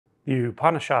The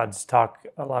Upanishads talk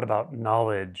a lot about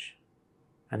knowledge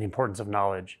and the importance of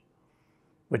knowledge,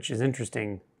 which is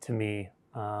interesting to me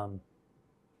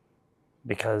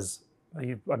because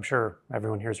I'm sure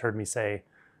everyone here has heard me say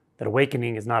that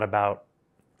awakening is not about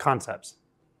concepts,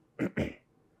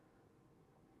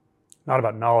 not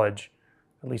about knowledge,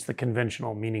 at least the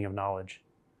conventional meaning of knowledge.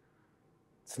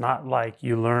 It's not like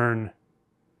you learn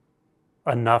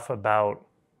enough about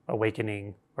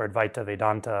awakening or Advaita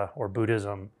Vedanta or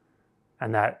Buddhism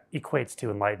and that equates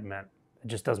to enlightenment. It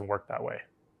just doesn't work that way.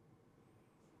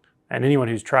 And anyone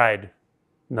who's tried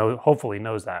hopefully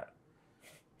knows that.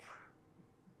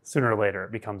 Sooner or later,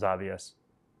 it becomes obvious.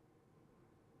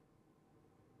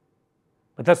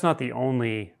 But that's not the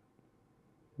only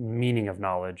meaning of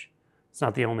knowledge. It's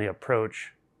not the only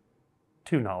approach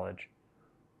to knowledge.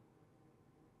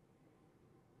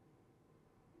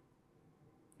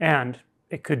 And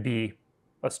it could be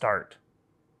a start.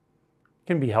 It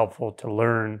can be helpful to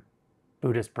learn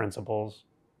Buddhist principles,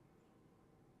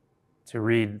 to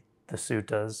read the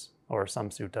suttas or some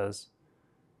suttas,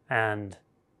 and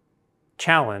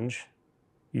challenge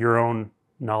your own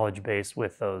knowledge base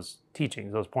with those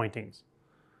teachings, those pointings.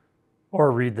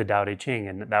 Or read the Tao Te Ching,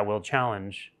 and that will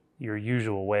challenge your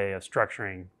usual way of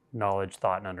structuring knowledge,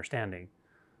 thought, and understanding.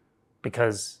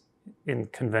 Because in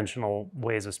conventional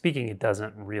ways of speaking, it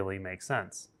doesn't really make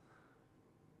sense.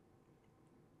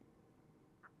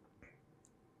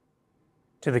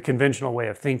 To the conventional way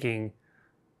of thinking,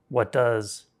 what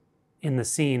does "in the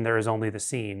scene there is only the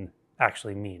scene"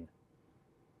 actually mean?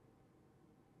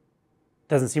 It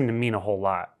doesn't seem to mean a whole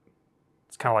lot.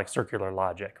 It's kind of like circular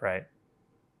logic, right?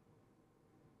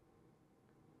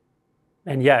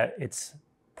 And yet it's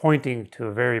pointing to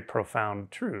a very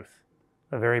profound truth,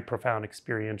 a very profound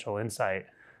experiential insight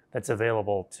that's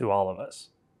available to all of us.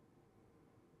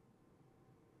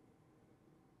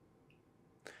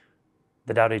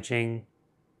 The Tao Te Ching,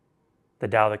 the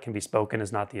Tao that can be spoken,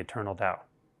 is not the eternal Tao.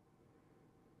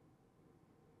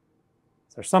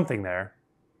 So there's something there.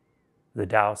 The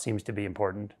Tao seems to be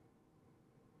important,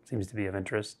 seems to be of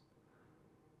interest,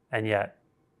 and yet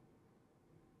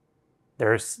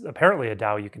there's apparently a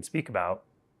Tao you can speak about,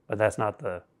 but that's not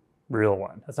the real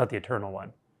one. That's not the eternal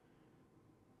one.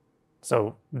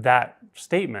 So that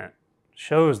statement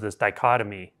shows this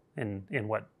dichotomy in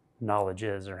what knowledge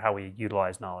is, or how we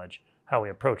utilize knowledge, how we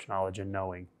approach knowledge and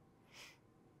knowing.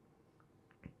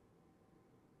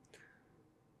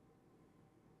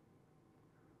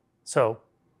 So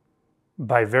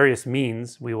by various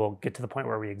means, we will get to the point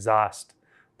where we exhaust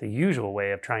the usual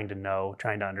way of trying to know,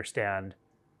 trying to understand,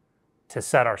 to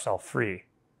set ourselves free.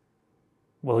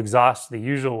 We'll exhaust the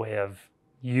usual way of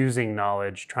using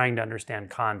knowledge, trying to understand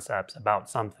concepts about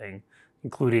something,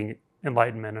 including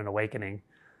enlightenment and awakening.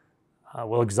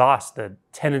 We'll exhaust the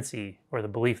tendency or the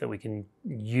belief that we can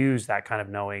use that kind of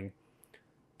knowing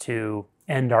to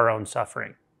end our own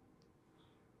suffering,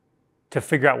 to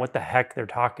figure out what the heck they're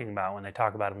talking about when they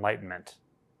talk about enlightenment,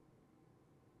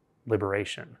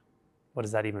 liberation. What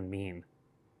does that even mean?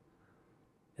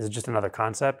 Is it just another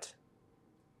concept?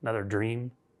 Another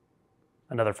dream?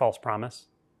 Another false promise?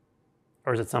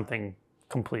 Or is it something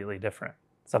completely different?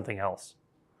 Something else?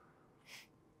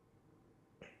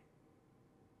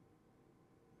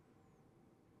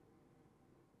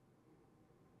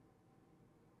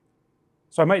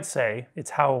 So I might say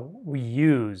it's how we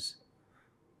use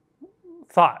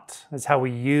thought. It's how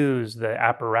we use the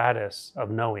apparatus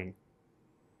of knowing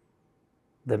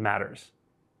that matters.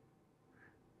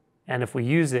 And if we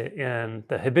use it in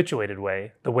the habituated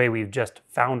way, the way we've just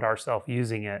found ourselves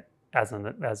using it as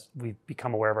we've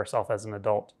become aware of ourselves as an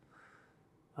adult,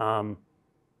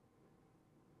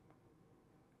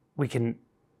 we can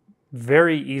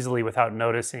very easily, without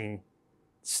noticing,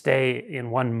 stay in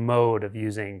one mode of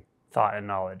using thought and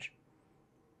knowledge.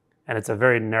 And it's a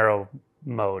very narrow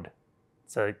mode.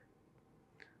 And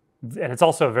it's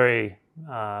also a very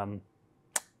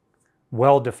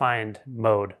well-defined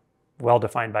mode,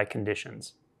 well-defined by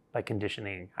conditions, by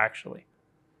conditioning, actually.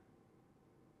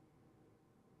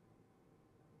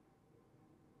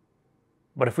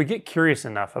 But if we get curious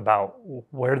enough about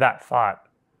where that thought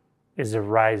is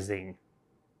arising,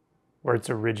 where it's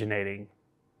originating,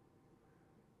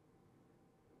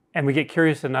 and we get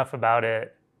curious enough about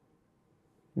it,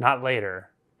 not later,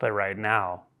 but right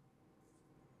now,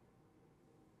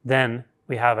 then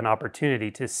we have an opportunity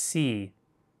to see,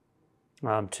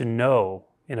 to know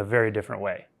in a very different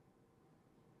way.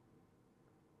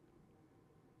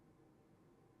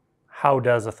 How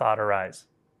does a thought arise?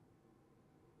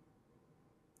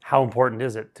 How important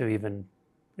is it to even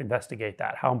investigate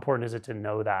that? How important is it to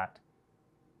know that?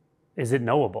 Is it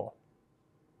knowable?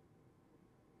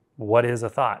 What is a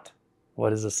thought?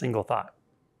 What is a single thought?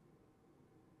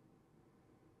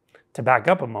 To back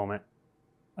up a moment,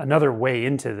 another way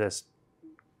into this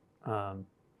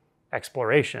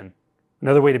exploration,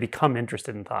 another way to become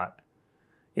interested in thought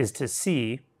is to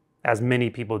see, as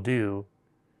many people do,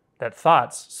 that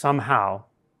thoughts somehow,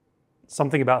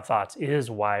 something about thoughts is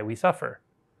why we suffer.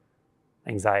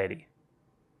 Anxiety,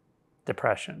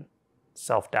 depression,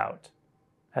 self-doubt,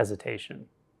 hesitation,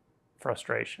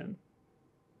 frustration,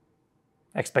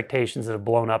 expectations that have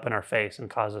blown up in our face and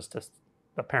cause us to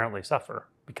apparently suffer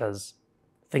because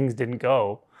things didn't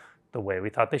go the way we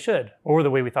thought they should or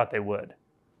the way we thought they would.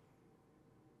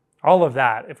 All of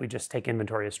that, if we just take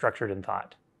inventory, is structured in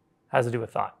thought. Has to do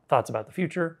with thought. Thoughts about the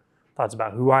future, thoughts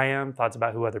about who I am, thoughts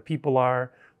about who other people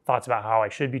are, thoughts about how I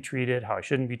should be treated, how I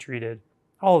shouldn't be treated.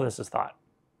 All of this is thought.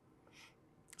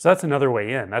 So that's another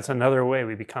way in. That's another way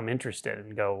we become interested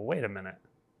and go, wait a minute.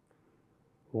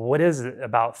 What is it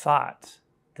about thought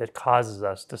that causes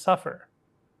us to suffer?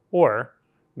 Or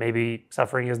maybe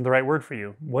suffering isn't the right word for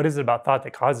you. What is it about thought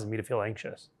that causes me to feel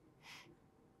anxious?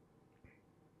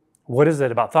 What is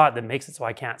it about thought that makes it so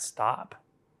I can't stop?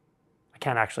 I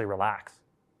can't actually relax.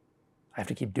 I have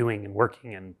to keep doing and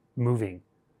working and moving.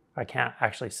 I can't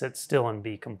actually sit still and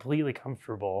be completely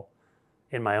comfortable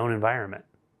in my own environment.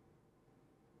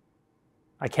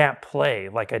 I can't play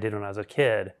like I did when I was a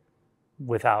kid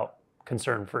without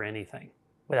concern for anything,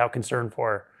 without concern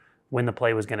for when the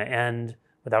play was going to end,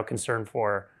 without concern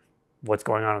for what's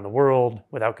going on in the world,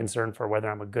 without concern for whether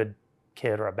I'm a good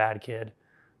kid or a bad kid.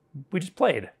 We just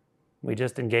played. We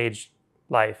just engaged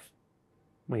life.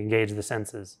 We engaged the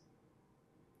senses.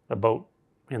 A boat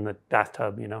in the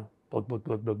bathtub, you know, blug, blug,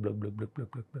 blug, blug, blug, blug, blug,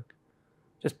 blug, blug.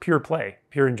 Just pure play,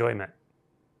 pure enjoyment,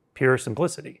 pure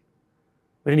simplicity.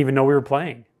 We didn't even know we were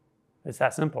playing. It's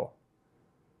that simple,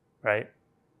 right?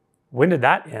 When did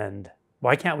that end?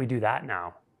 Why can't we do that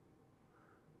now?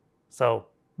 So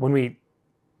when we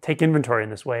take inventory in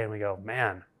this way and we go,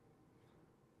 man,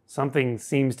 something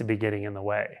seems to be getting in the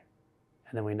way.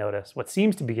 And then we notice what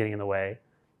seems to be getting in the way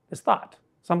is thought,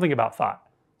 something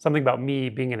about me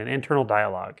being in an internal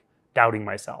dialogue, doubting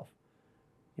myself.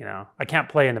 You know, I can't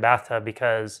play in the bathtub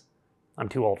because I'm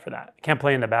too old for that. I can't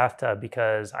play in the bathtub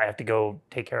because I have to go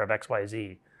take care of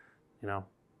XYZ. You know,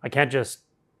 I can't just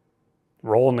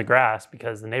roll in the grass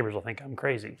because the neighbors will think I'm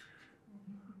crazy.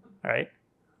 All right.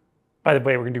 By the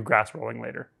way, we're gonna do grass rolling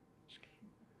later.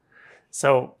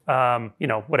 So, you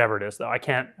know, whatever it is though, I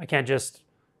can't just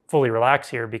fully relax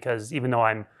here because even though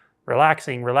I'm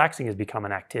relaxing has become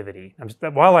an activity.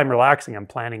 While I'm relaxing, I'm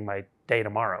planning my day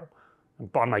tomorrow.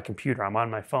 I'm on my computer, I'm on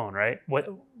my phone, right?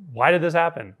 Why did this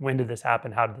happen? When did this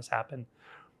happen? How did this happen?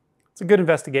 It's a good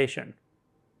investigation.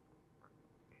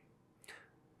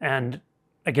 And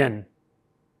again,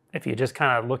 if you just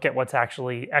kind of look at what's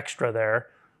actually extra there,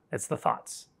 it's the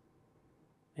thoughts.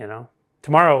 You know,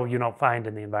 tomorrow you don't find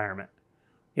in the environment.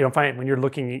 You don't find when you're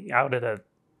looking out at a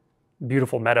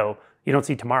beautiful meadow, you don't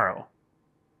see tomorrow.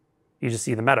 You just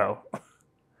see the meadow.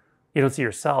 You don't see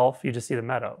yourself, you just see the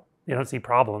meadow. You don't see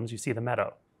problems, you see the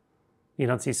meadow. You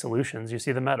don't see solutions, you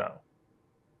see the meadow.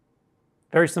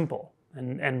 Very simple.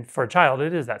 And for a child,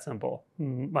 it is that simple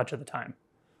much of the time.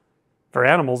 For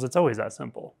animals, it's always that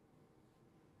simple.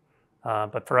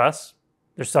 But for us,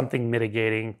 there's something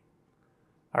mitigating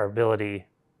our ability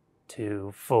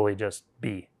to fully just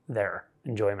be there.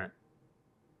 Enjoyment,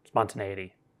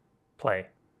 spontaneity, play.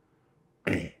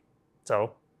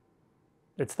 So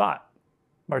it's thought,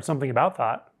 or it's something about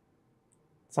thought,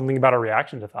 something about a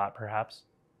reaction to thought, perhaps.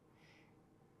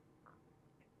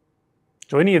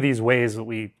 So any of these ways that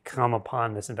we come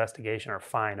upon this investigation are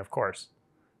fine, of course,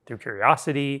 through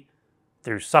curiosity,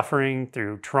 through suffering,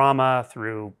 through trauma,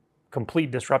 through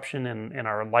complete disruption in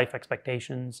our life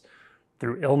expectations,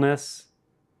 through illness.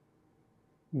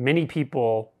 Many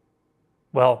people,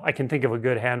 well, I can think of a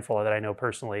good handful that I know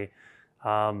personally,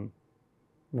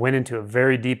 went into a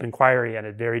very deep inquiry and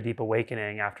a very deep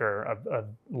awakening after a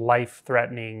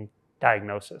life-threatening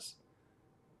diagnosis,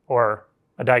 or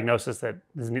a diagnosis that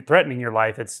isn't threatening your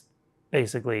life. It's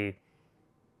basically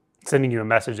sending you a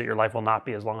message that your life will not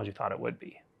be as long as you thought it would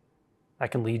be.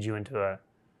 That can lead you into a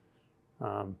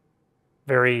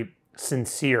very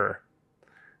sincere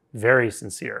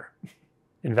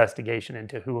investigation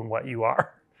into who and what you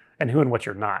are and who and what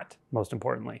you're not, most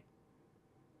importantly.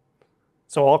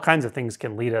 So all kinds of things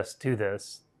can lead us to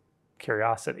this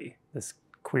curiosity, this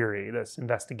query, this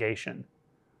investigation.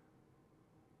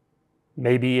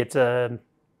 Maybe it's you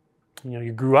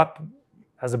grew up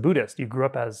as a Buddhist. You grew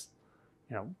up as,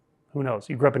 who knows?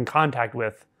 You grew up in contact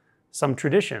with some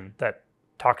tradition that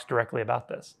talks directly about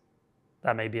this.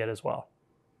 That may be it as well.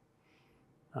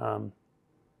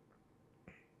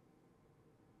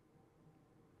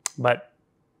 But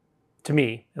to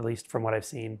me, at least from what I've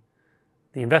seen,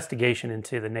 the investigation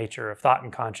into the nature of thought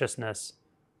and consciousness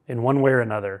in one way or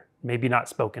another, maybe not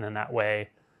spoken in that way,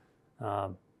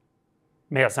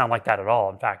 may not sound like that at all.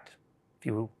 In fact, if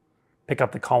you pick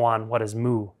up the koan, what is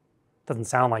mu? It doesn't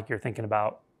sound like you're thinking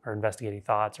about or investigating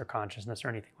thoughts or consciousness or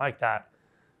anything like that.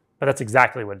 But that's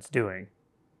exactly what it's doing.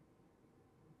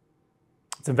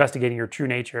 It's investigating your true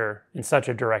nature in such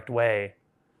a direct way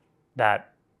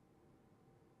that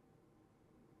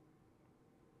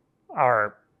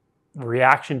our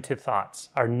reaction to thoughts,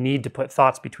 our need to put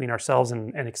thoughts between ourselves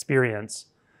and experience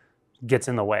gets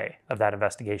in the way of that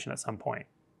investigation at some point.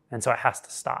 And so it has to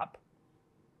stop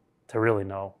to really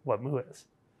know what mu is.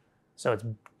 So it's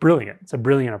brilliant. It's a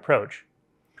brilliant approach.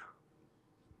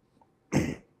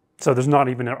 So there's not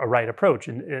even a right approach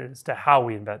as to how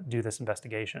we do this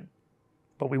investigation.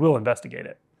 But we will investigate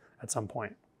it at some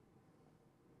point.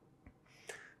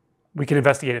 We can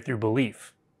investigate it through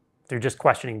belief, through just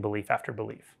questioning belief after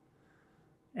belief.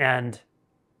 And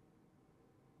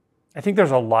I think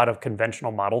there's a lot of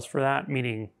conventional models for that,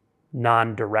 meaning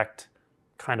non-direct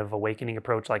kind of awakening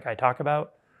approach like I talk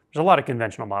about. There's a lot of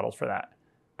conventional models for that.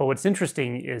 But what's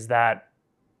interesting is that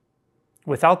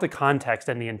without the context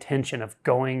and the intention of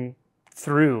going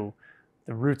through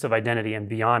the roots of identity and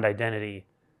beyond identity,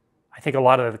 I think a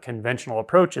lot of the conventional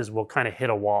approaches will kind of hit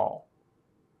a wall,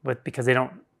 but because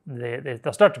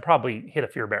they'll start to probably hit a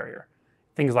fear barrier.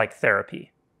 Things like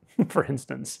therapy, for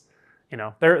instance.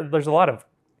 There's a lot of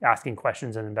asking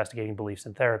questions and investigating beliefs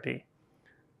in therapy,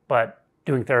 but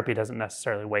doing therapy doesn't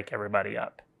necessarily wake everybody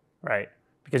up, right?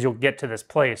 Because you'll get to this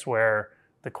place where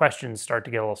the questions start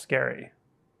to get a little scary,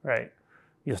 right?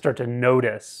 You'll start to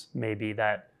notice maybe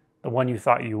that the one you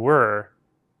thought you were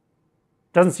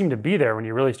doesn't seem to be there when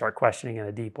you really start questioning in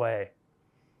a deep way.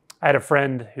 I had a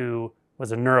friend who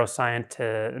was a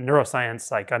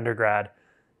neuroscience like undergrad,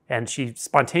 and she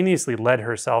spontaneously led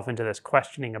herself into this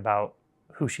questioning about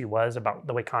who she was, about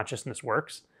the way consciousness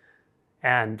works.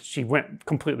 And she went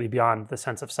completely beyond the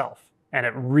sense of self. And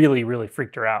it really, really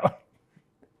freaked her out.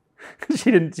 She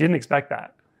didn't expect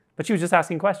that. But she was just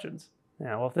asking questions.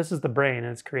 Well, if this is the brain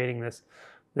and it's creating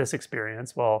this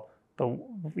experience, well,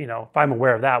 if I'm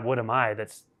aware of that, what am I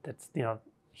that's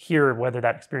here, whether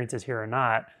that experience is here or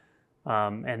not?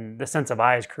 And the sense of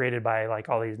I is created by like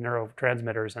all these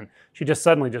neurotransmitters, and she just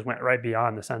suddenly just went right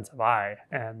beyond the sense of I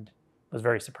and was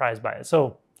very surprised by it.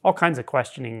 So all kinds of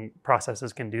questioning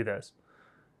processes can do this.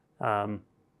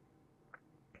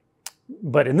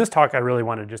 But in this talk, I really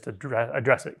want to just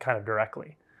address it kind of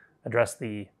directly, address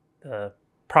the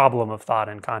problem of thought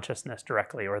and consciousness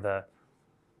directly, or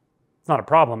it's not a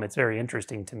problem, it's very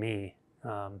interesting to me.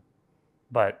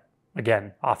 But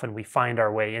again, often we find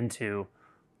our way into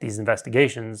these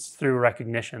investigations through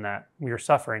recognition that we are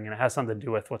suffering, and it has something to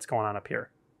do with what's going on up here.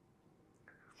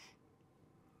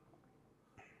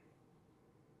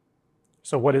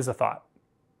 So what is a thought?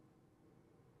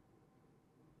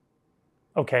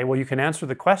 Okay, well, you can answer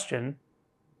the question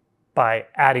by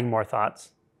adding more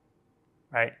thoughts,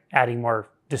 right? Adding more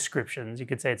descriptions. You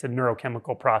could say it's a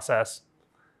neurochemical process,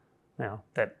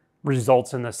 that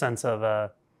results in the sense of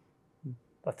a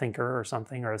thinker or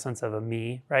something, or a sense of a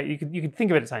me, right? You could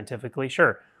think of it scientifically,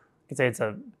 sure. You could say it's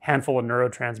a handful of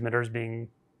neurotransmitters being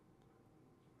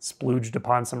splooged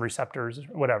upon some receptors,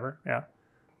 or whatever, yeah.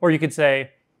 Or you could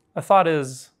say a thought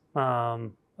is a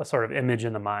sort of image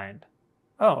in the mind.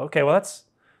 Oh, okay, well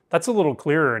that's a little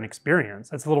clearer in experience.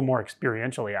 That's a little more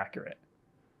experientially accurate.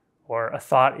 Or a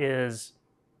thought is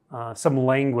some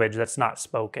language that's not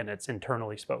spoken, it's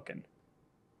internally spoken.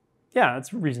 Yeah,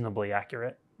 it's reasonably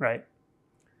accurate, right?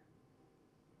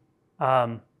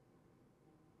 So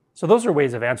those are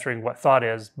ways of answering what thought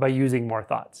is by using more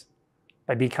thoughts,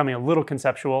 by becoming a little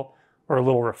conceptual or a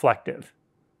little reflective.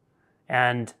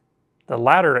 And the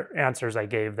latter answers I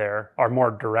gave there are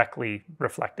more directly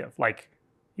reflective, like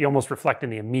you almost reflect in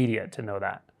the immediate to know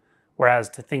that. Whereas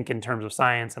to think in terms of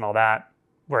science and all that,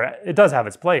 where it does have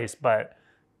its place, but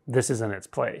this isn't its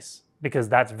place, because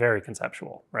that's very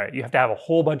conceptual, right? You have to have a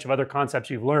whole bunch of other concepts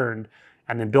you've learned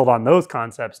and then build on those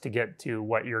concepts to get to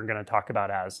what you're going to talk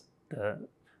about as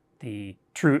the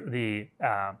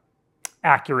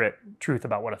accurate truth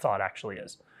about what a thought actually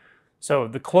is. So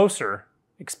the closer,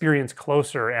 experience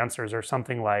closer answers are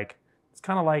something like, it's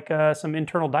kind of like some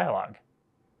internal dialogue.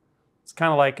 It's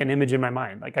kind of like an image in my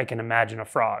mind. Like I can imagine a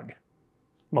frog.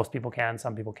 Most people can,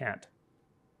 some people can't.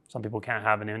 Some people can't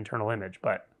have an internal image,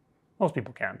 but most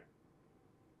people can.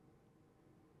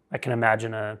 I can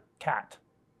imagine a cat.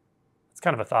 It's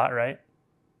kind of a thought, right?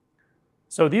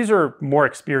 So these are more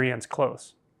experience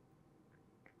close.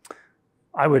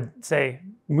 I would say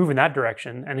move in that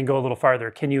direction and then go a little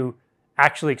farther. Can you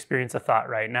actually experience a thought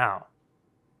right now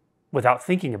without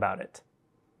thinking about it?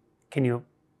 Can you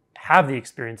have the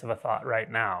experience of a thought right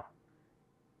now?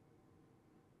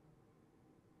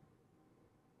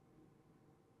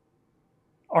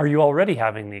 Are you already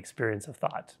having the experience of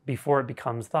thought before it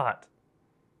becomes thought?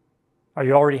 Are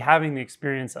you already having the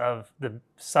experience of the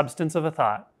substance of a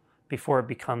thought before it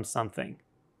becomes something?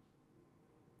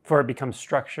 Before it becomes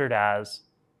structured as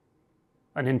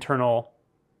an internal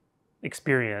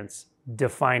experience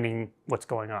defining what's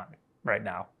going on right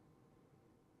now?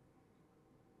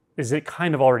 Is it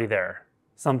kind of already there?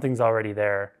 Something's already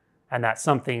there, and that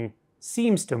something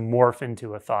seems to morph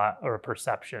into a thought or a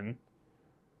perception.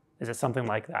 Is it something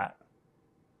like that?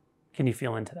 Can you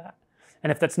feel into that?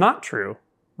 And if that's not true,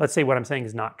 let's say what I'm saying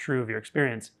is not true of your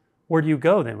experience, where do you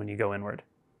go then when you go inward?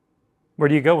 Where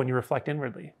do you go when you reflect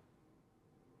inwardly?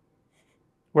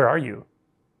 Where are you?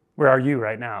 Where are you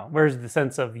right now? Where's the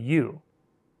sense of you?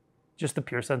 Just the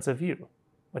pure sense of you,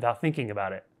 without thinking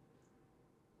about it.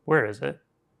 Where is it?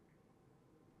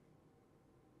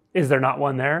 Is there not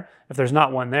one there? If there's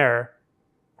not one there,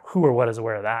 who or what is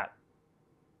aware of that?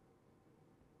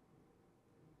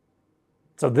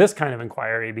 So this kind of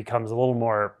inquiry becomes a little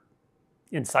more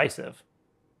incisive.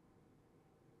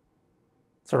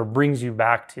 Sort of brings you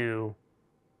back to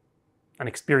an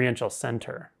experiential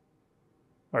center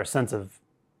or a sense of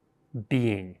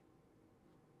being.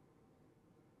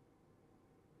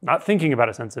 Not thinking about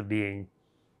a sense of being,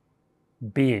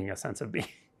 being a sense of being,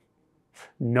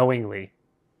 knowingly.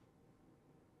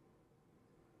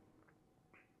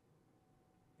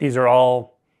 These are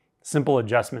all simple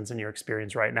adjustments in your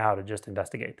experience right now to just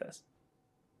investigate this.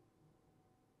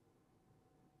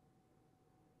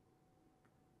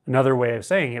 Another way of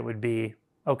saying it would be,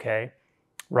 okay,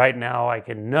 right now I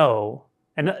can know,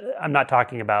 and I'm not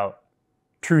talking about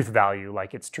truth value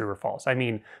like it's true or false. I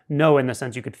mean, know in the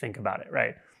sense you could think about it,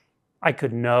 right? I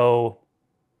could know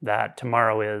that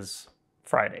tomorrow is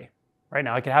Friday. Right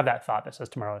now I could have that thought that says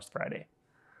tomorrow is Friday.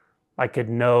 I could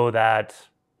know that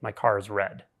my car is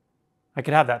red. I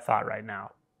could have that thought right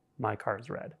now. My car is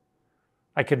red.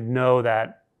 I could know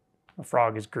that a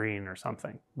frog is green or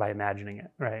something by imagining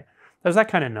it, right? There's that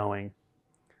kind of knowing.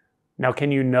 Now,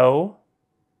 can you know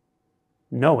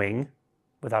knowing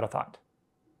without a thought?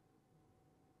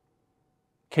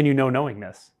 Can you know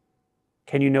knowingness?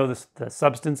 Can you know the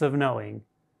substance of knowing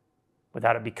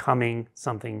without it becoming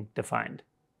something defined?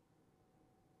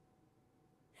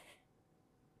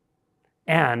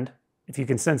 And if you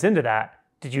can sense into that,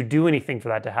 did you do anything for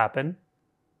that to happen?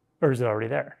 Or is it already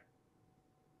there?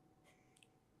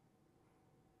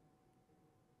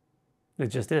 It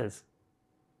just is.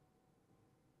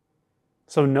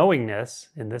 So knowingness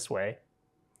in this way,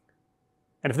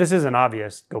 and if this isn't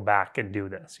obvious, go back and do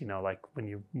this, like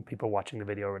when people watching the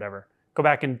video or whatever, go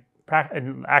back and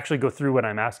actually go through what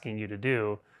I'm asking you to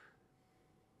do,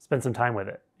 spend some time with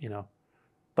it,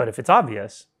 But if it's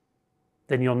obvious,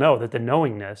 then you'll know that the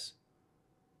knowingness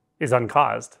is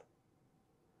uncaused.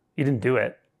 You didn't do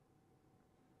it.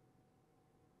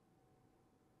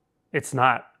 It's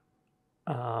not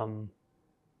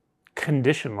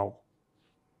conditional.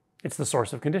 It's the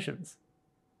source of conditions.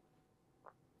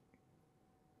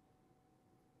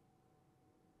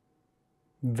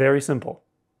 Very simple.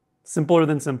 Simpler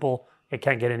than simple. It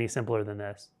can't get any simpler than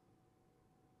this.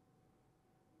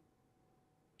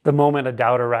 The moment a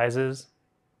doubt arises,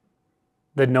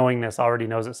 the knowingness already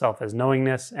knows itself as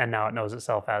knowingness, and now it knows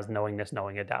itself as knowingness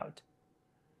knowing a doubt.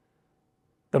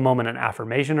 The moment an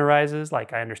affirmation arises,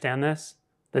 like I understand this,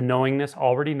 the knowingness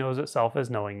already knows itself as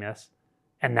knowingness,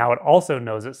 and now it also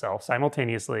knows itself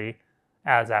simultaneously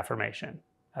as affirmation,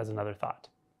 as another thought.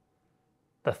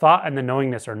 The thought and the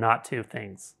knowingness are not two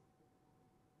things.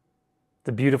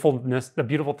 The beautiful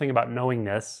thing about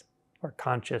knowingness or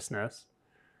consciousness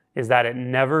is that it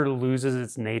never loses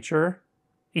its nature,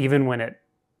 even when it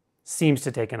seems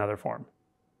to take another form.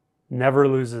 Never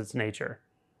loses its nature.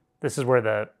 This is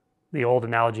where the old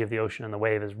analogy of the ocean and the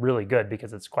wave is really good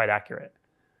because it's quite accurate.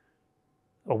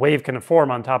 A wave can form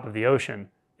on top of the ocean.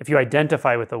 If you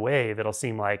identify with the wave, it'll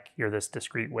seem like you're this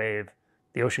discrete wave.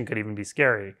 The ocean could even be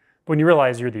scary. But when you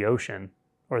realize you're the ocean,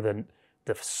 or the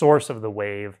source of the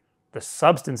wave, the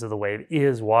substance of the wave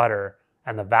is water,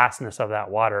 and the vastness of that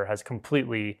water has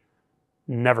completely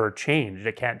never changed.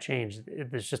 It can't change.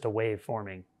 It's just a wave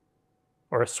forming,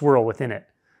 or a swirl within it.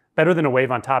 Better than a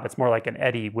wave on top, it's more like an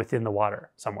eddy within the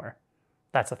water somewhere.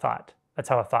 That's a thought. That's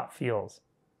how a thought feels.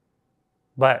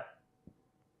 But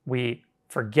we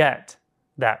forget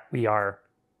that we are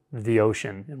the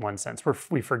ocean in one sense.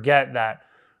 We forget that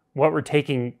what we're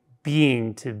taking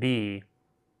being to be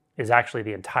is actually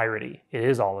the entirety. It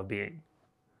is all of being.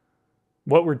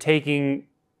 What we're taking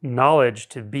knowledge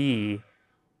to be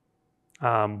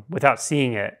without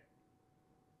seeing it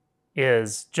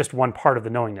is just one part of the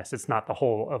knowingness. It's not the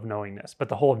whole of knowingness, but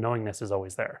the whole of knowingness is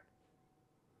always there.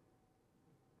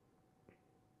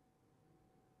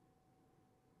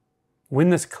 When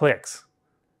this clicks,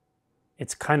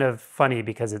 it's kind of funny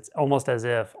because it's almost as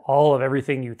if all of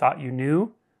everything you thought you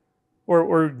knew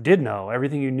or did know,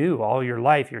 everything you knew, all your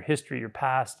life, your history, your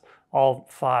past, all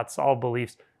thoughts, all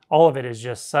beliefs, all of it is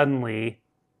just suddenly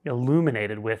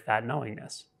illuminated with that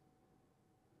knowingness.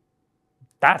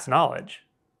 That's knowledge.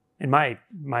 In my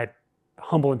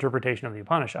humble interpretation of the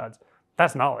Upanishads,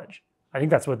 that's knowledge. I think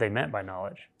that's what they meant by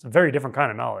knowledge. It's a very different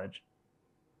kind of knowledge.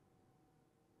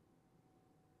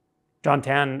 John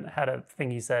Tan had a thing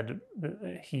he said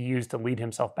he used to lead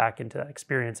himself back into that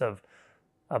experience of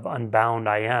unbound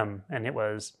I am, and it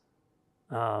was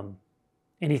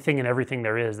anything and everything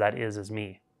there is that is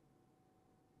me.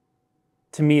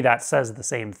 To me, that says the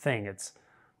same thing. It's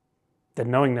that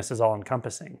knowingness is all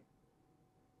encompassing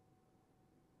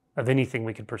of anything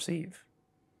we could perceive,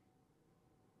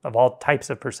 of all types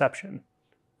of perception,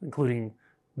 including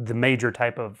the major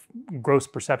type of gross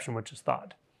perception, which is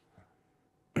thought.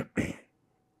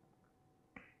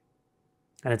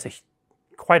 And it's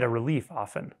quite a relief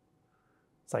often.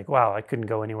 It's like, wow, I couldn't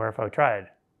go anywhere if I tried.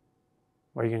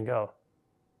 Where are you going to go?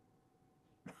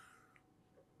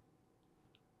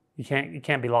 You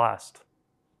can't be lost.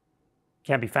 You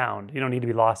can't be found. You don't need to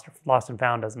be lost. Lost and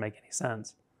found doesn't make any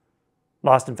sense.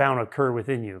 Lost and found occur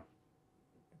within you,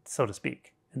 so to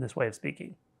speak, in this way of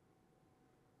speaking.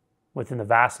 Within the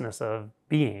vastness of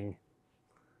being,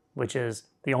 which is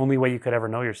the only way you could ever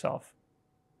know yourself.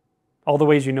 All the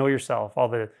ways you know yourself, all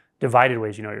the divided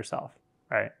ways you know yourself,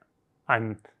 right?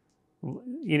 Anything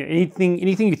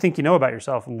you think you know about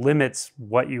yourself limits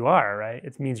what you are, right?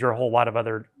 It means there's a whole lot of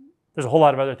other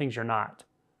things you're not.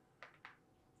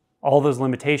 All those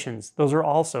limitations, those are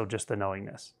also just the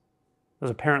knowingness. Those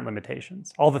apparent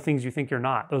limitations. All the things you think you're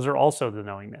not, those are also the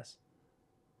knowingness.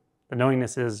 The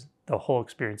knowingness is the whole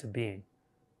experience of being.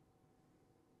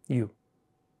 You.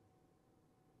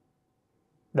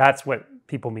 That's what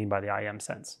people mean by the I am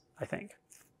sense, I think.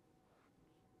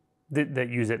 That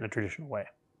use it in a traditional way.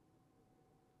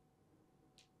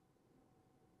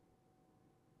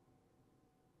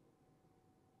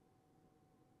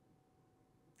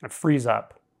 It frees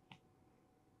up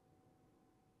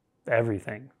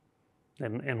everything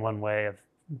in one way of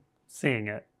seeing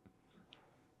it.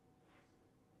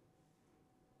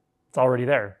 It's already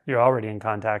there. You're already in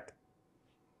contact.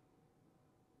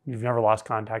 You've never lost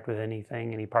contact with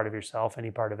anything, any part of yourself,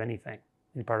 any part of anything,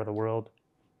 any part of the world.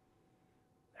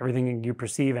 Everything you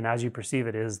perceive and as you perceive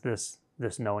it is this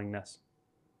knowingness.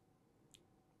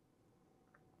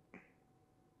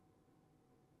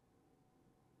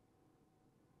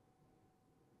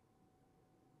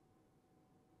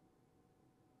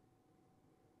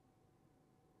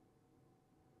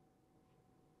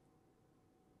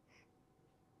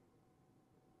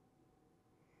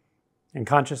 And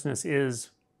consciousness is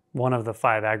one of the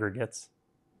 5 aggregates.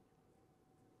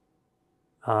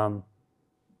 And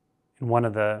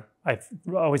I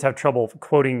always have trouble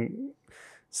quoting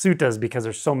suttas because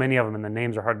there's so many of them and the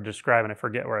names are hard to describe and I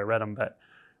forget where I read them, but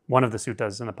one of the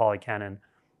suttas in the Pali Canon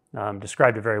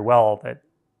described it very well, that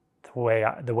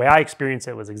the way I experienced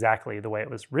it was exactly the way it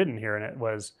was written here. And it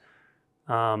was,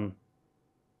 I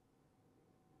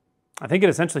think it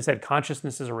essentially said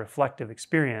consciousness is a reflective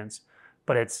experience,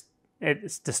 but it's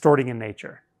distorting in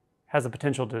nature, has the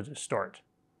potential to distort,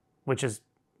 which is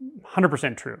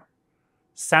 100% true.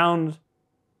 Sound,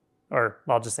 or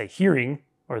I'll just say hearing,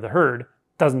 or the heard,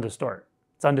 doesn't distort.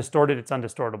 It's undistorted, it's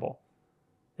undistortable.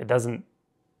 It doesn't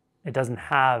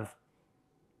have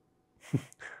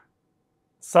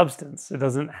substance. It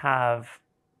doesn't have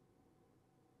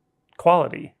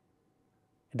quality.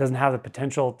 It doesn't have the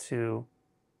potential to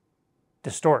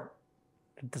distort.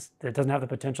 It doesn't have the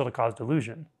potential to cause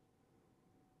delusion.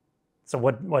 So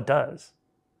what does?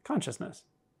 Consciousness.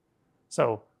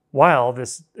 So while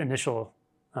this initial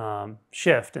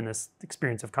shift in this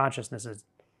experience of consciousness is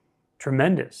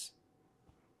tremendous,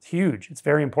 it's huge, it's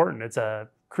very important, it's a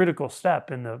critical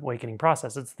step in the awakening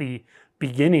process. It's the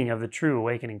beginning of the true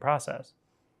awakening process.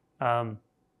 There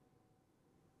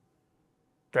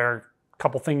are a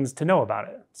couple things to know about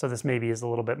it. So this maybe is a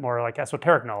little bit more like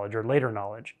esoteric knowledge or later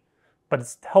knowledge, but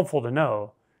it's helpful to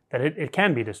know that it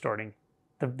can be distorting.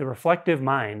 The reflective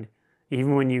mind,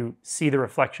 even when you see the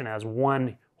reflection as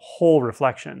one whole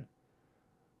reflection,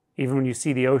 even when you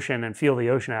see the ocean and feel the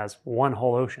ocean as one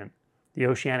whole ocean, the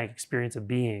oceanic experience of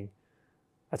being,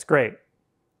 that's great.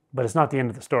 but it's not the end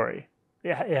of the story.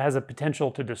 It has a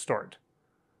potential to distort.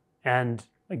 And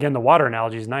again, the water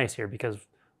analogy is nice here because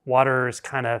water is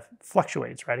kind of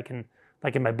fluctuates, right? It can,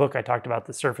 like in my book, I talked about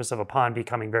the surface of a pond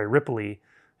becoming very ripply,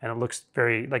 and it looks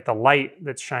very, like the light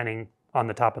that's shining on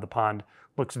the top of the pond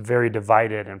looks very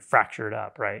divided and fractured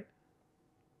up, right?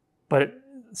 But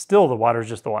still, the water is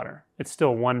just the water. It's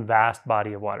still one vast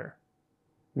body of water.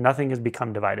 Nothing has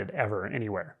become divided ever,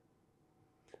 anywhere.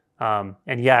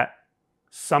 And yet,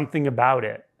 something about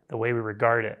it, the way we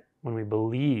regard it, when we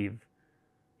believe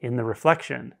in the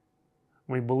reflection,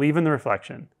 when we believe in the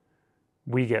reflection,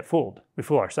 we get fooled. We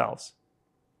fool ourselves.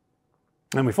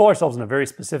 And we fool ourselves in a very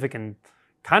specific and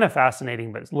kind of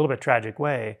fascinating, but it's a little bit tragic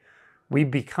way. We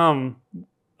become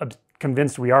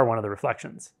convinced we are one of the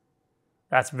reflections.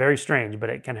 That's very strange, but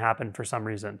it can happen for some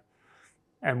reason.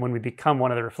 And when we become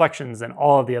one of the reflections, then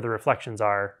all of the other reflections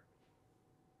are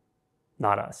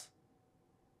not us.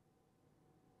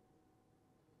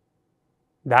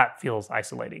 That feels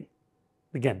isolating.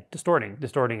 Again,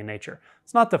 distorting in nature.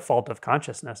 It's not the fault of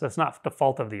consciousness. It's not the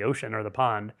fault of the ocean or the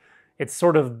pond. It's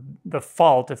sort of the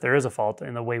fault, if there is a fault,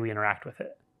 in the way we interact with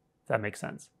it, if that makes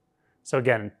sense. So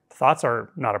again, thoughts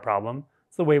are not a problem.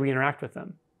 It's the way we interact with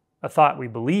them. A thought we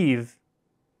believe,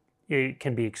 it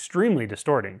can be extremely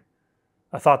distorting.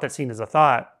 A thought that's seen as a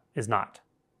thought is not,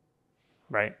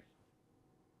 right?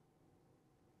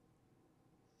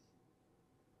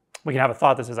 We can have a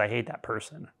thought that says, I hate that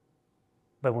person.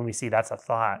 But when we see that's a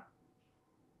thought,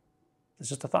 it's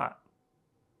just a thought.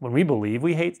 When we believe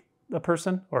we hate a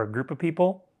person or a group of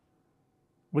people,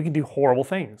 we can do horrible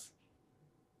things,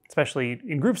 especially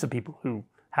in groups of people who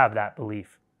have that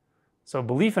belief. So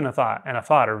belief in a thought and a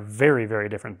thought are very, very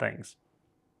different things.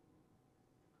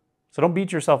 So don't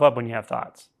beat yourself up when you have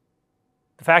thoughts.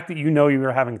 The fact that you know you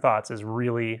are having thoughts is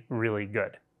really, really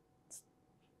good.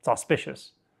 It's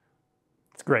auspicious.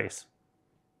 It's grace.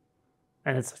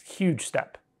 And it's a huge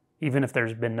step, even if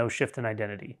there's been no shift in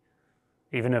identity.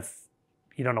 Even if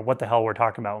you don't know what the hell we're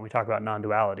talking about when we talk about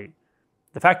non-duality.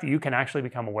 The fact that you can actually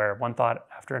become aware of one thought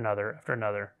after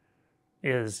another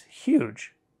is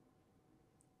huge.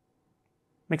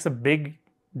 Makes a big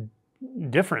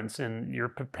difference in your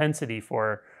propensity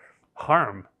for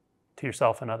harm to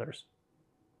yourself and others.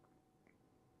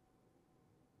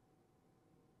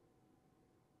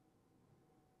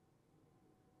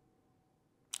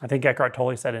 I think Eckhart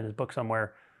Tolle said in his book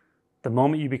somewhere, the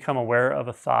moment you become aware of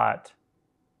a thought,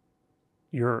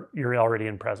 you're already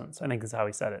in presence. I think that's how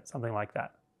he said it, something like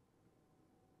that.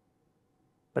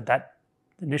 But that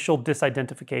initial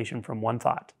disidentification from one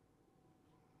thought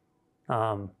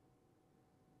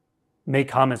may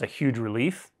come as a huge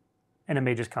relief, and it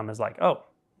may just come as like, oh,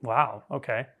 wow,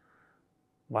 okay.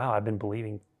 Wow, I've been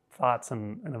believing thoughts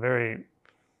in a very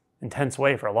intense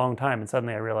way for a long time, and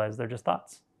suddenly I realize they're just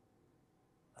thoughts.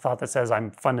 A thought that says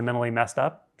I'm fundamentally messed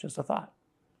up, just a thought.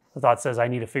 A thought says I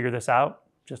need to figure this out,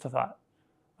 just a thought.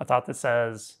 A thought that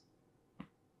says,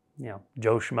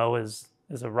 Joe Schmo is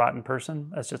a rotten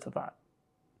person, that's just a thought.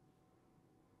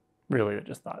 Really, they're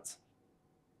just thoughts.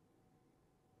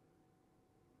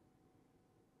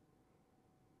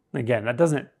 Again, that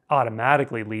doesn't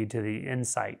automatically lead to the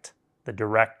insight, the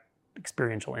direct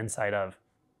experiential insight of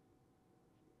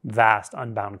vast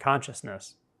unbound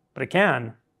consciousness, but it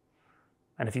can.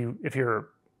 And if you're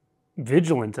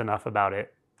vigilant enough about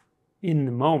it in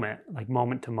the moment, like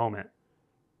moment to moment,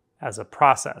 as a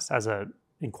process, as an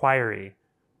inquiry,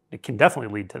 it can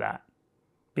definitely lead to that.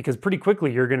 Because pretty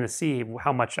quickly you're going to see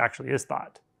how much actually is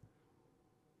thought.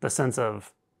 The sense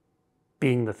of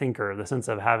being the thinker, the sense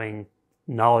of having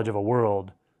knowledge of a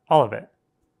world, all of it.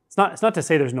 It's not to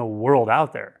say there's no world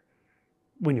out there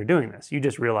when you're doing this. You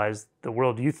just realize the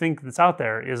world you think that's out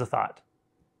there is a thought.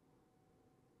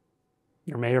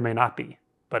 There may or may not be,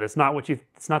 but it's not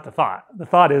it's not the thought. The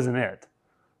thought isn't it,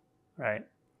 right?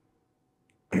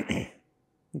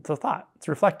 It's a thought. It's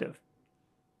reflective.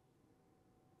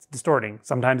 It's distorting.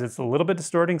 Sometimes it's a little bit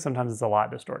distorting. Sometimes it's a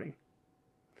lot distorting.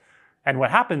 And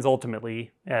what happens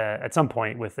ultimately at some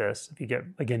point with this, if you get,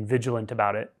 again, vigilant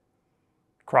about it,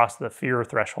 cross the fear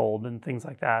threshold and things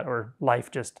like that, or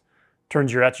life just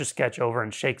turns your Etch-a-Sketch over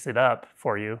and shakes it up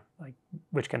for you, like,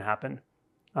 which can happen.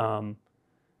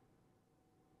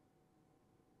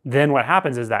 Then what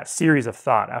happens is that series of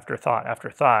thought after thought after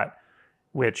thought,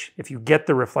 which if you get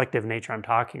the reflective nature I'm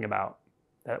talking about,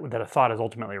 that a thought is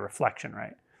ultimately a reflection,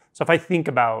 right? So if I think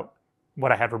about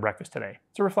what I had for breakfast today,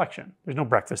 it's a reflection. There's no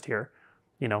breakfast here,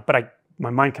 but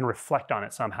my mind can reflect on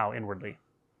it somehow inwardly.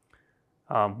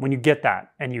 When you get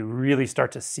that and you really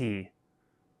start to see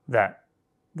that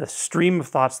the stream of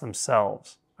thoughts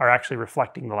themselves are actually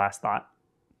reflecting the last thought,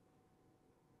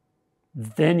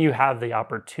 then you have the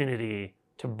opportunity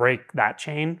to break that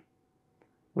chain,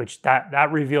 which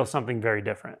that reveals something very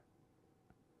different.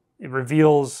 It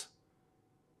reveals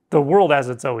the world as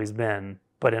it's always been,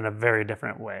 but in a very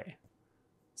different way.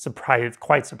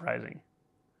 Quite surprising.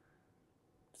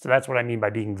 So that's what I mean by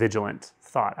being vigilant,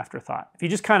 thought after thought. If you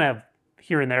just kind of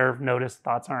here and there notice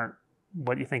thoughts aren't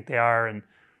what you think they are, and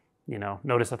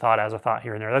notice a thought as a thought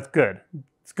here and there, that's good.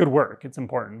 It's good work. It's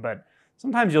important. But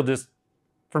sometimes you'll just,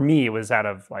 for me, it was out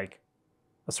of like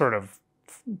a sort of,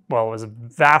 well, it was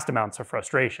vast amounts of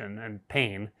frustration and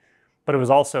pain, but it was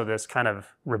also this kind of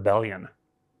rebellion.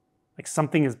 Like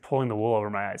something is pulling the wool over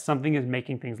my eyes. Something is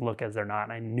making things look as they're not.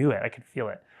 And I knew it. I could feel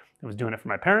it. It was doing it for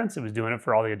my parents. It was doing it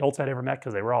for all the adults I'd ever met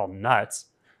because they were all nuts.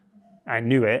 I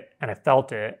knew it and I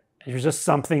felt it. It was just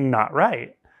something not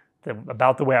right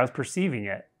about the way I was perceiving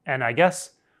it. And I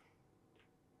guess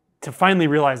to finally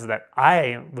realize that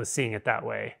I was seeing it that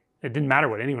way, it didn't matter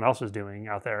what anyone else was doing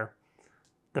out there.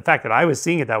 The fact that I was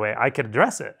seeing it that way, I could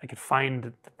address it. I could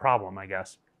find the problem, I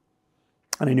guess.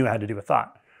 And I knew I had to do with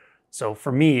thought. So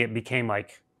for me, it became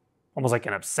like almost like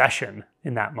an obsession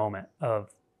in that moment of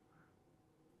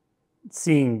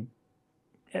seeing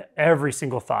every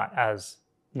single thought as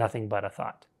nothing but a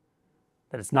thought.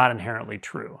 That it's not inherently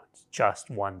true. It's just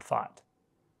one thought.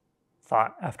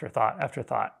 Thought after thought after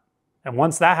thought. And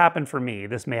once that happened for me,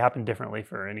 this may happen differently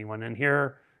for anyone in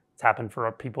here. It's happened for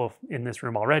people in this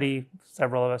room already,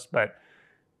 several of us, but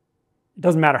it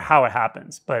doesn't matter how it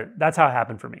happens, but that's how it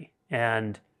happened for me.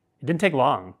 And it didn't take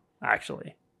long, actually.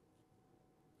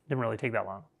 It didn't really take that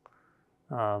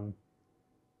long.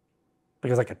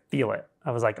 Because I could feel it.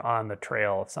 I was like on the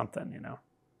trail of something,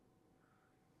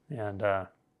 And a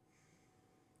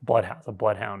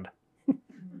bloodhound.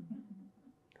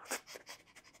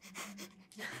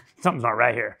 Something's not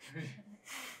right here.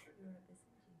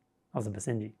 I was a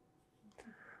Basenji.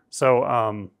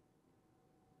 So,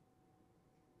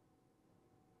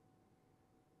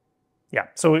 yeah.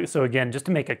 So again, just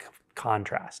to make a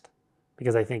contrast,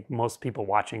 because I think most people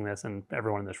watching this and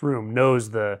everyone in this room knows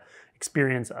the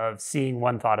experience of seeing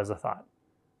one thought as a thought.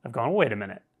 I've gone, wait a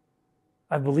minute.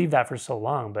 I've believed that for so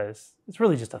long, but it's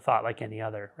really just a thought like any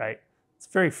other, right? It's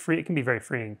very free. It can be very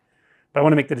freeing. But I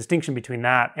want to make the distinction between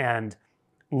that and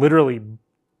literally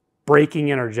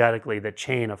breaking energetically the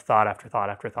chain of thought after thought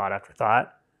after thought after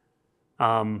thought.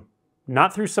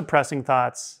 Not through suppressing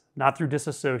thoughts, not through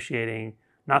disassociating,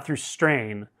 not through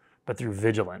strain, but through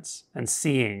vigilance and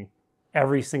seeing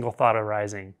every single thought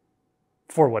arising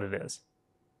for what it is.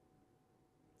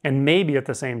 And maybe at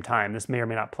the same time, this may or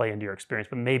may not play into your experience,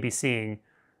 but maybe seeing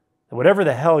that whatever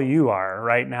the hell you are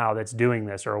right now that's doing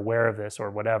this or aware of this or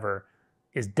whatever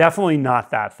is definitely not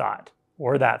that thought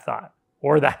or that thought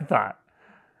or that thought.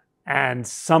 And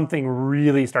something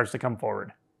really starts to come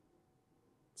forward.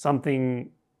 Something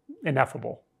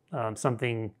ineffable,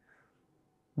 something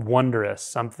wondrous,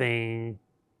 something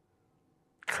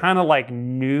kind of like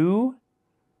new,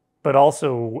 but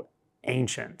also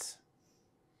ancient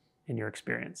in your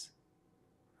experience.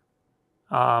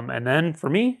 And then for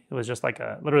me, it was just like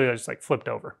literally I just like flipped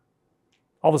over.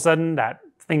 All of a sudden, that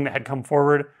thing that had come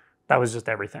forward, that was just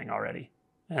everything already.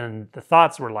 And the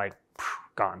thoughts were like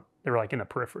gone. They were like in the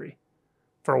periphery.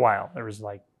 For a while, there was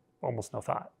like almost no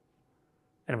thought.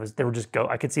 And they were just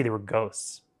I could see they were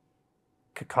ghosts.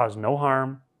 Could cause no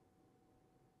harm.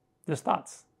 Just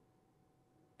thoughts.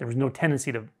 There was no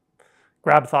tendency to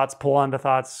grab thoughts, pull onto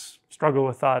thoughts, struggle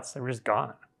with thoughts. They were just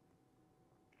gone.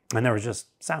 And there was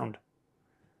just sound,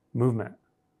 movement,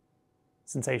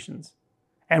 sensations.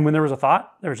 And when there was a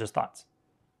thought, there was just thoughts.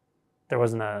 There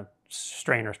wasn't a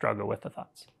strain or struggle with the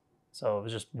thoughts. So it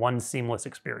was just one seamless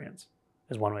experience,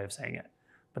 is one way of saying it.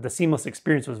 But the seamless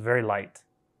experience was very light.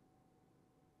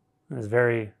 It was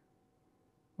very,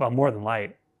 well, more than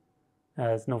light.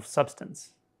 There's no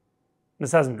substance.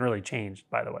 This hasn't really changed,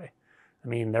 by the way. I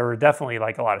mean, there were definitely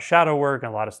like a lot of shadow work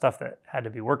and a lot of stuff that had to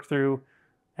be worked through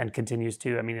and continues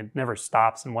to. I mean, it never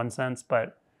stops in one sense,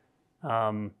 but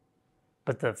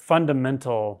the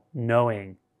fundamental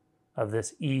knowing of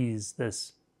this ease,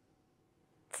 this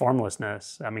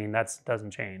formlessness, I mean, that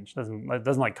doesn't change. It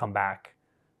doesn't like come back.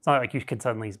 It's not like you can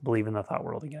suddenly believe in the thought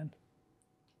world again.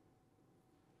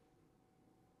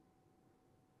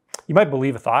 You might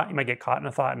believe a thought, you might get caught in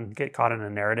a thought and get caught in a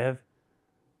narrative,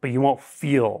 but you won't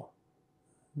feel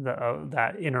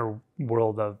that inner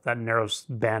world of that narrow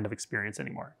band of experience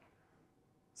anymore.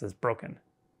 So it's broken.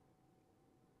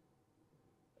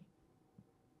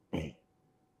 It's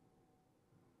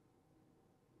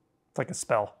like a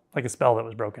spell that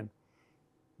was broken.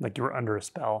 Like you were under a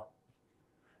spell.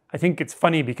 I think it's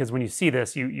funny because when you see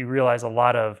this, you realize a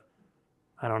lot of,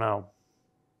 I don't know,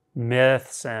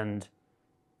 myths and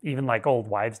even like old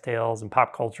wives' tales and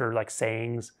pop culture, like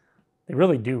sayings, they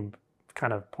really do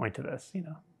kind of point to this,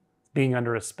 being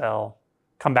under a spell,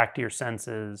 come back to your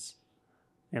senses,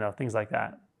 things like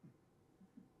that.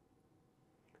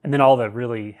 And then all the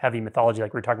really heavy mythology,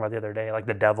 like we were talking about the other day, like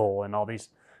the devil and all these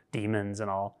demons and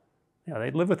all,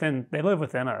 they live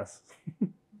within us.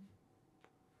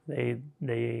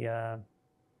 They're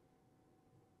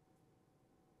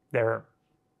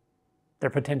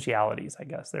potentialities, I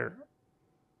guess. They're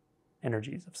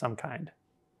energies of some kind.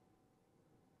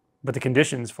 But the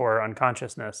conditions for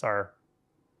unconsciousness are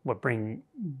what bring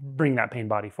that pain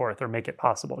body forth or make it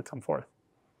possible to come forth.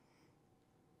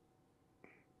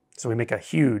 So we make a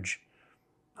huge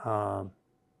dent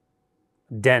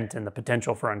in the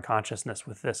potential for unconsciousness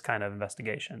with this kind of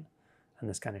investigation and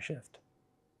this kind of shift.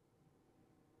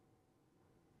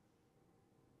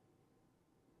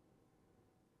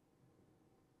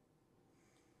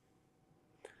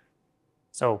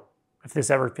 So if this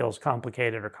ever feels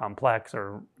complicated or complex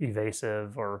or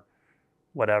evasive or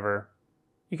whatever,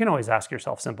 you can always ask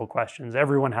yourself simple questions.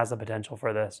 Everyone has the potential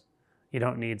for this. You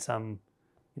don't need some,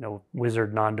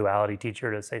 wizard non-duality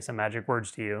teacher to say some magic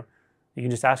words to you. You can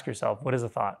just ask yourself, what is a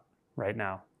thought right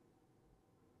now?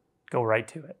 Go right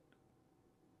to it.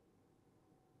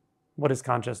 What is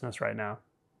consciousness right now?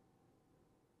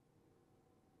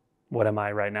 What am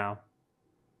I right now?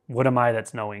 What am I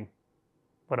that's knowing?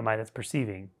 What am I that's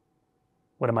perceiving?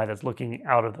 What am I that's looking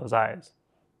out of those eyes?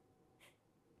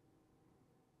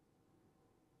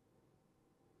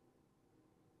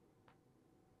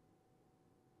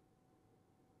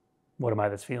 What am I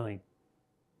that's feeling?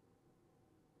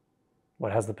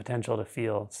 What has the potential to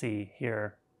feel, see,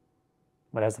 hear?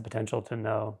 What has the potential to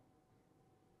know?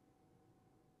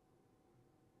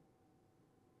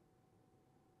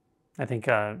 I think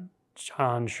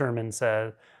John Sherman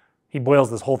said, he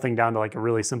boils this whole thing down to like a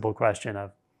really simple question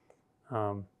of,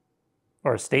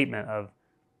 or a statement of,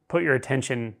 put your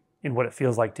attention in what it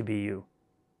feels like to be you.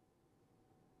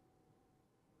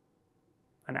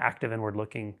 An active inward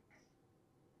looking.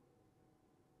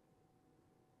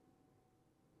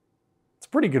 It's a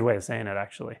pretty good way of saying it,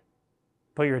 actually.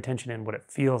 Put your attention in what it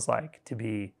feels like to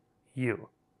be you.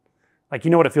 Like,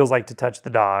 what it feels like to touch the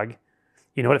dog.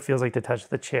 You know what it feels like to touch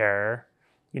the chair.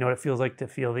 You know what it feels like to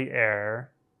feel the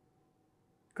air.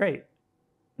 Great.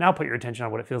 Now put your attention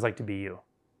on what it feels like to be you.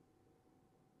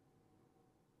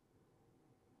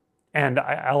 And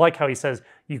I like how he says,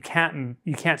 you can't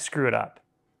screw it up.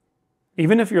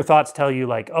 Even if your thoughts tell you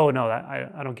like, oh no,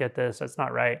 I don't get this, that's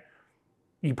not right.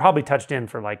 You probably touched in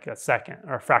for like a second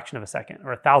or a fraction of a second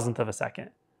or a thousandth of a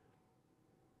second.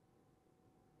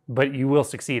 But you will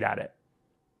succeed at it.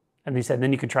 And he said,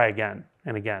 then you can try again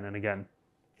and again and again.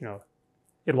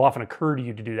 It'll often occur to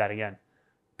you to do that again.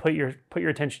 Put your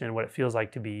attention in what it feels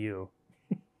like to be you.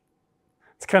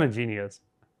 It's kind of genius.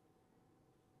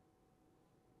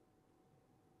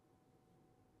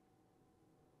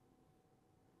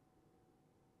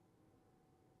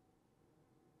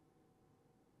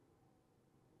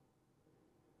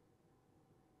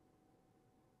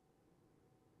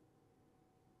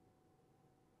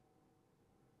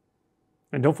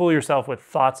 And don't fool yourself with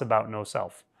thoughts about no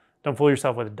self. Don't fool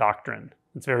yourself with doctrine.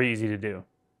 It's very easy to do.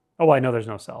 Oh, I know there's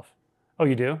no self. Oh,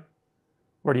 you do?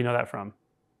 Where do you know that from?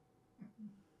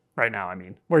 Right now, I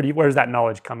mean. Where's that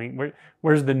knowledge coming?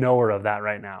 Where's the knower of that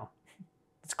right now?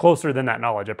 It's closer than that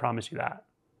knowledge, I promise you that.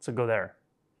 So go there.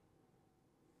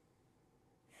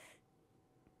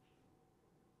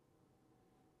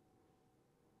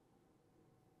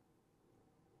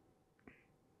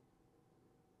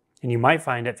 And you might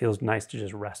find it feels nice to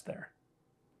just rest there.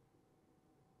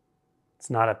 It's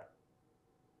not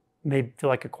may feel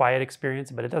like a quiet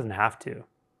experience, but it doesn't have to.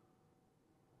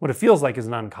 What it feels like is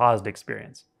an uncaused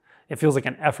experience. It feels like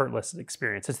an effortless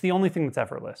experience. It's the only thing that's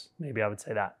effortless. Maybe I would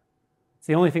say that. It's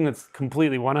the only thing that's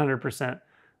completely 100%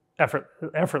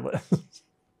 effortless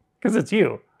because it's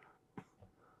you.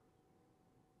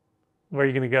 Where are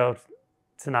you going to go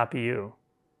to not be you?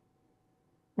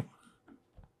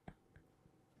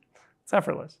 It's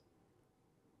effortless.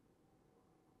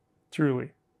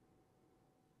 Truly.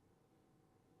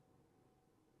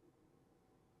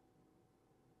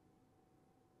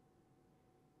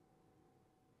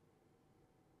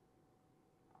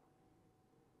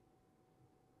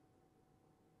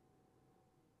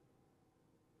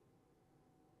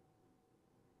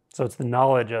 So it's the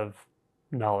knowledge of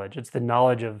knowledge. It's the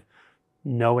knowledge of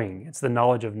knowing. It's the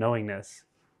knowledge of knowingness.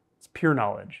 It's pure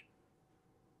knowledge.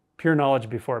 Pure knowledge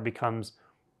before it becomes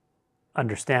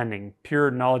understanding.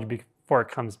 Pure knowledge before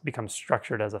it becomes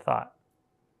structured as a thought.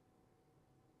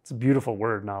 It's a beautiful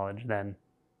word, knowledge, then.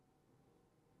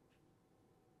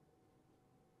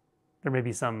 There may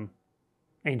be some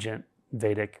ancient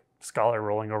Vedic scholar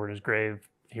rolling over in his grave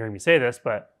hearing me say this,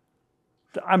 but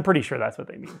I'm pretty sure that's what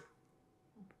they mean.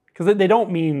 Because they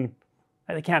don't mean,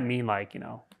 they can't mean like,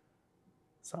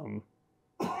 some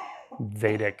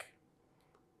Vedic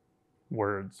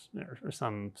words or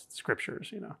some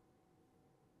scriptures,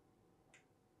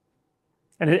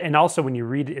 And also when you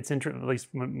read, it's interesting, at least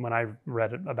when I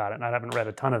read about it, and I haven't read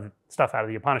a ton of stuff out of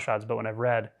the Upanishads, but when I've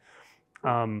read,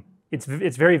 it's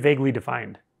very vaguely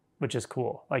defined, which is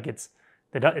cool. Like it's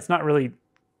not really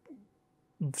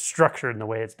structured in the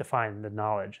way it's defined, the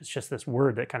knowledge. It's just this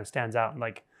word that kind of stands out. And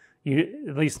like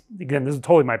at least, again, this is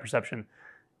totally my perception.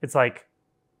 It's like,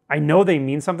 I know they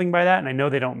mean something by that, and I know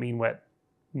they don't mean what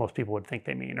most people would think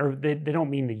they mean, or they don't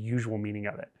mean the usual meaning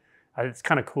of it. It's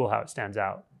kind of cool how it stands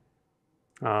out.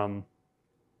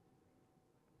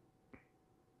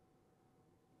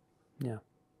 Yeah,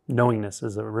 knowingness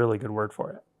is a really good word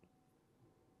for it.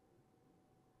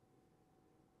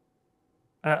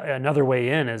 Another way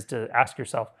in is to ask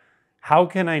yourself, how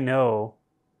can I know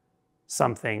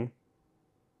something?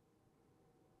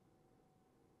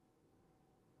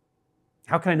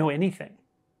 How can I know anything?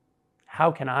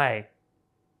 How can I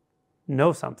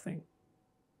know something?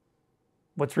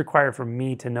 What's required for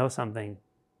me to know something?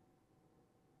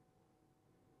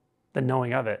 The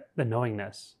knowing of it, the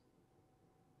knowingness.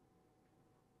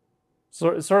 So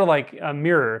it's sort of like a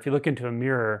mirror. If you look into a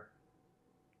mirror,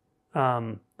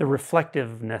 the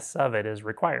reflectiveness of it is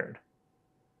required.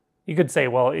 You could say,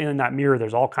 well, in that mirror,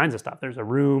 there's all kinds of stuff. There's a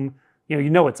room,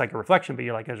 it's like a reflection, but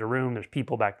you're like, there's a room, there's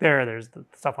people back there, there's the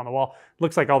stuff on the wall. It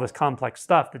looks like all this complex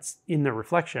stuff that's in the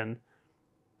reflection,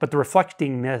 but the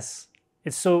reflectingness,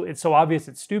 it's so obvious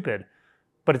it's stupid,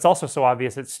 but it's also so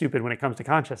obvious it's stupid when it comes to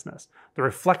consciousness. The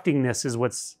reflectingness is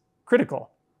what's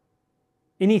critical.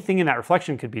 Anything in that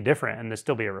reflection could be different and there'd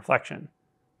still be a reflection.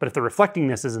 But if the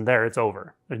reflectingness isn't there, it's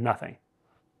over. There's nothing.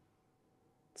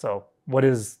 So what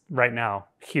is right now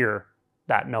here,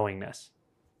 that knowingness?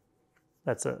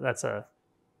 That's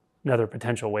another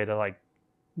potential way to like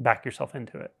back yourself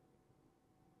into it.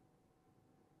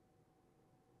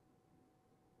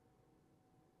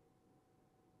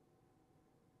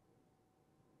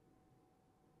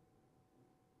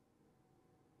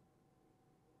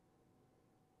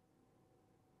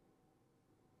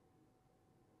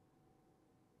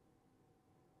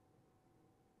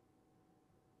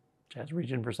 Chad's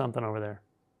reaching for something over there.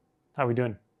 How are we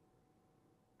doing?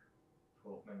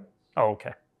 12 minutes. Oh,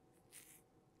 okay.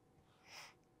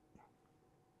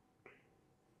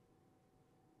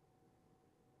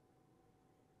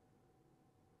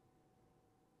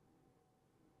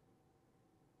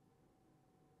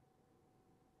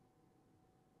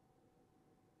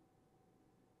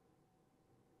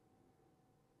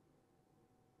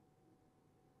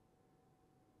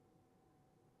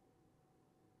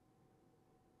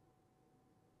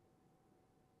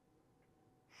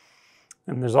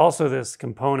 And there's also this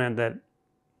component that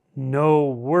no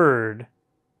word,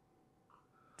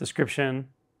 description,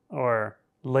 or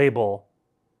label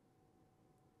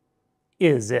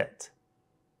is it.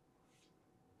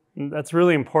 And that's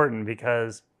really important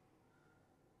because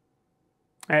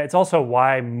it's also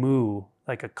why mu,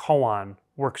 like a koan,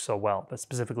 works so well, but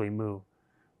specifically mu.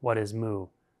 What is mu?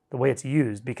 The way it's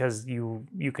used, because you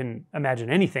can imagine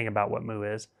anything about what mu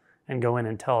is and go in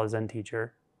and tell a Zen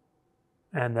teacher,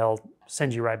 and they'll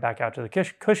send you right back out to the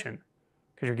cushion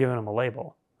because you're giving them a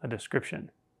label, a description.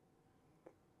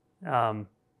 But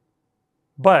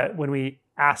when we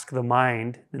ask the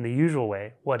mind in the usual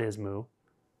way, what is mu?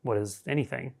 What is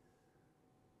anything?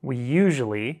 We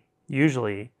usually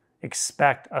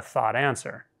expect a thought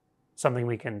answer, something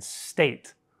we can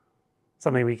state,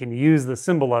 something we can use the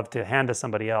symbol of to hand to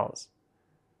somebody else,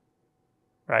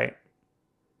 right?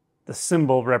 The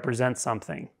symbol represents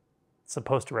something.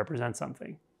 Supposed to represent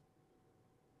something.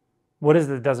 What is it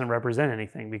that doesn't represent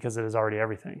anything because it is already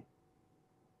everything?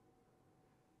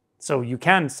 So you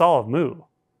can solve mu,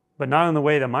 but not in the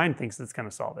way the mind thinks it's going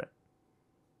to solve it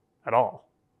at all.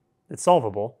 It's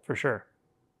solvable for sure.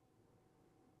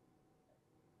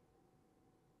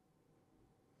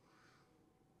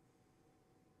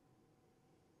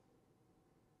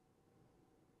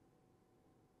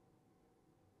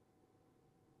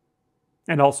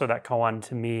 And also that koan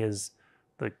to me is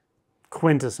the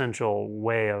quintessential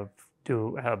way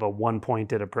to have a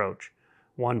one-pointed approach.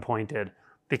 One-pointed,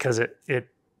 because it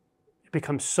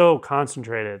becomes so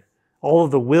concentrated. All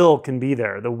of the will can be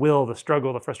there. The will, the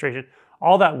struggle, the frustration,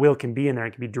 all that will can be in there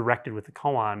and can be directed with the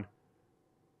koan.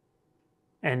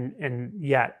 And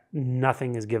yet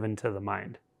nothing is given to the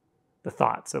mind. The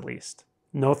thoughts, at least.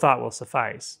 No thought will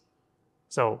suffice.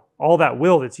 So all that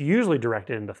will that's usually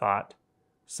directed into thought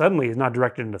suddenly is not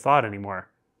directed into thought anymore,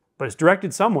 but it's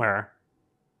directed somewhere.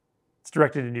 It's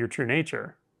directed into your true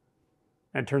nature.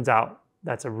 And it turns out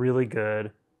that's a really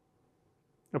good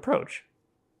approach.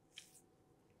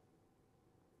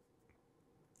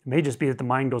 It may just be that the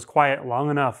mind goes quiet long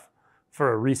enough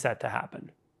for a reset to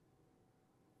happen.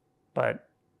 But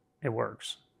it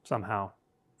works somehow.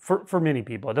 For many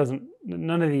people, it doesn't.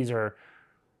 None of these are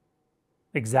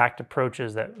exact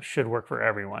approaches that should work for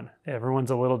everyone.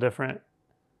 Everyone's a little different.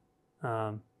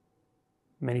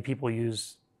 Many people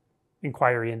use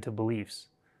inquiry into beliefs.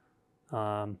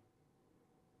 For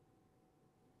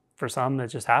some, it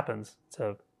just happens. It's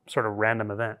a sort of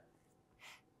random event.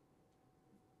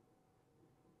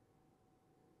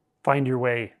 Find your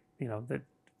way,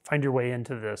 find your way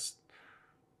into this.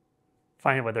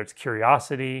 Find whether it's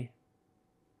curiosity,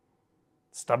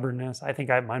 stubbornness. I think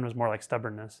mine was more like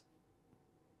stubbornness,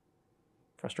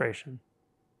 frustration.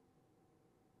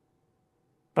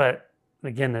 But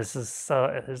again,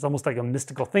 there's almost like a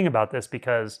mystical thing about this,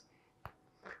 because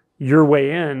your way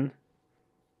in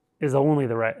is the only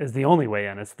way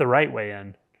in. It's the right way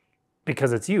in,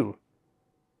 because it's you.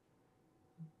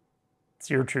 It's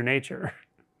your true nature.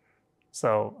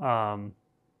 So,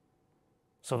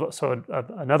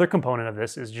 another component of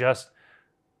this is just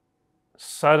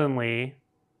suddenly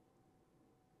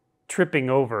tripping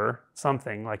over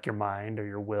something like your mind or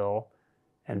your will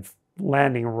and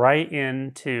landing right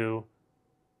into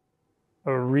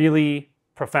a really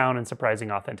profound and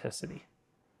surprising authenticity.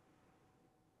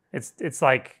 It's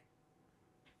like,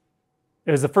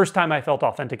 it was the first time I felt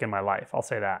authentic in my life. I'll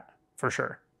say that for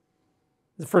sure.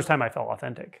 It's the first time I felt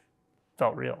authentic,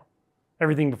 felt real.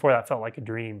 Everything before that felt like a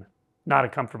dream. Not a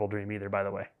comfortable dream either, by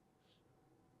the way.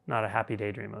 Not a happy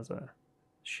daydream. It was a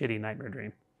shitty nightmare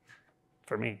dream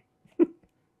for me.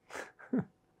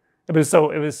 It was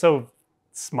so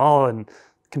small and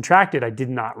contracted, I did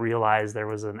not realize there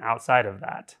was an outside of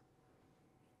that.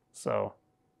 So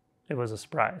it was a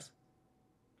surprise.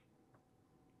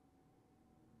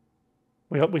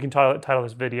 We hope we can title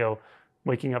this video,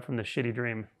 Waking Up from the Shitty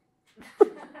Dream.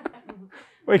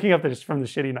 Waking up from the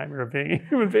shitty nightmare of being a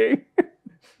human being.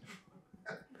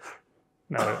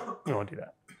 No, we won't do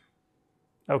that.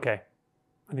 Okay.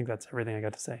 I think that's everything I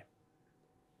got to say.